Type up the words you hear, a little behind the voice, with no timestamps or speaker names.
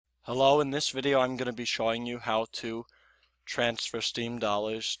Hello, in this video I'm going to be showing you how to transfer Steam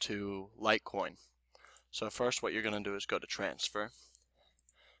dollars to Litecoin. So first what you're going to do is go to transfer.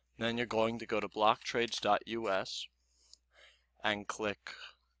 Then you're going to go to blocktrades.us and click,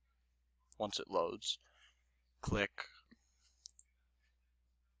 once it loads, click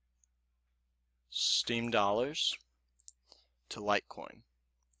Steam dollars to Litecoin.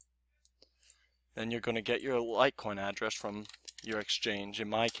 Then you're going to get your Litecoin address from your exchange, in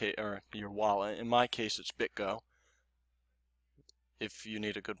my case, or your wallet. In my case, it's BitGo. If you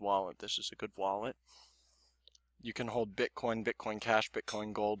need a good wallet, this is a good wallet. You can hold Bitcoin, Bitcoin Cash,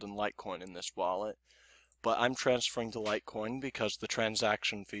 Bitcoin Gold, and Litecoin in this wallet. But I'm transferring to Litecoin because the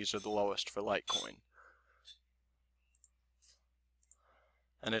transaction fees are the lowest for Litecoin.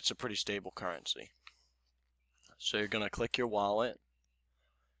 And it's a pretty stable currency. So you're going to click your wallet.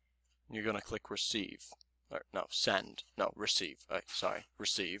 You're going to click receive. Or, no, send. No, receive. Sorry,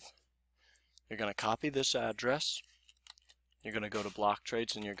 receive. You're going to copy this address. You're going to go to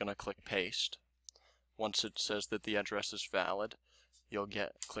Blocktrades and you're going to click paste. Once it says that the address is valid, you'll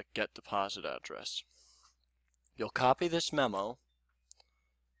click get deposit address. You'll copy this memo.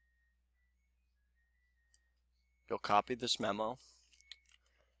 You'll copy this memo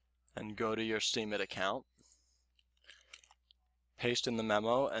and go to your Steemit account. Paste in the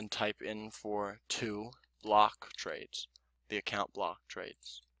memo and type in for block trades, the account block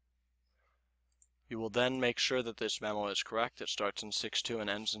trades. You will then make sure that this memo is correct. It starts in 6.2 and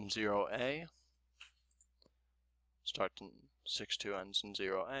ends in 0A. Starts in 6.2, ends in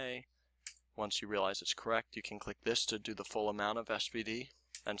 0A. Once you realize it's correct, you can click this to do the full amount of SBD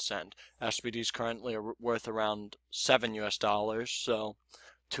and send. SBDs currently are worth around $7 US, so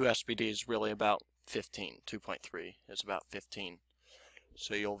 2 SBD is really about 15. 2.3 is about 15.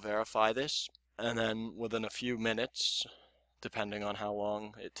 So you'll verify this. And then within a few minutes, depending on how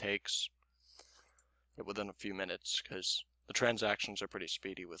long it takes, within a few minutes, because the transactions are pretty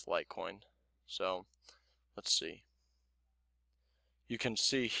speedy with Litecoin. So let's see. You can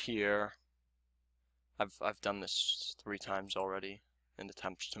see here, I've done this 3 times already in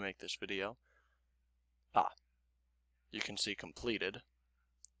attempts to make this video. You can see completed.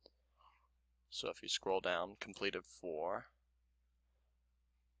 So if you scroll down, completed 4.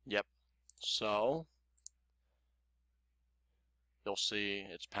 Yep. So you'll see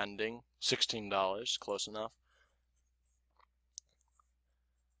it's pending, $16, close enough.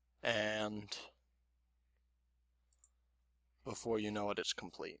 And before you know it, it's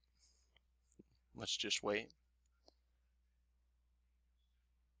complete. Let's just wait.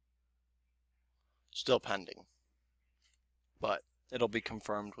 Still pending, but it'll be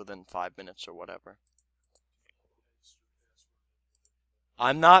confirmed within 5 minutes or whatever.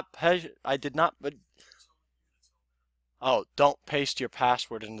 I did not, but oh, don't paste your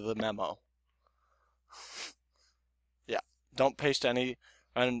password into the memo. Yeah, don't paste any,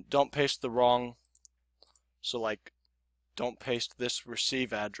 and don't paste the wrong, so like, don't paste this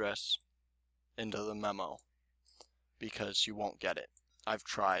receive address into the memo, because you won't get it. I've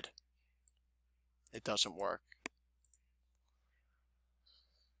tried. It doesn't work.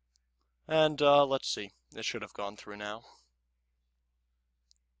 And let's see, it should have gone through now.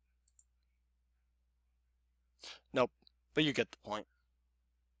 Nope, but you get the point.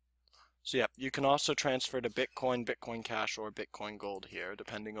 So yeah, you can also transfer to Bitcoin, Bitcoin Cash, or Bitcoin Gold here,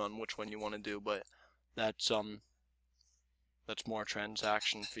 depending on which one you want to do, but that's more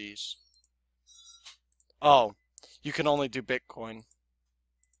transaction fees. Oh, you can only do Bitcoin.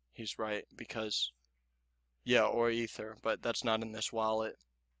 He's right, because, yeah, or Ether, but that's not in this wallet.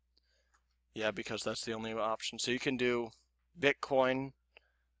 Yeah, because that's the only option. So you can do Bitcoin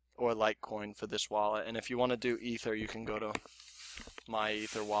or Litecoin for this wallet, and if you want to do Ether, you can go to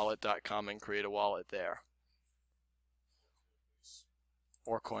myetherwallet.com and create a wallet there,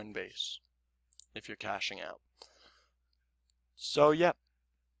 or Coinbase if you're cashing out. So yeah,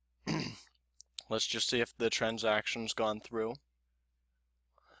 let's just see if the transaction's gone through.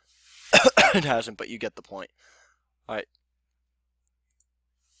 It hasn't, but you get the point. Alright,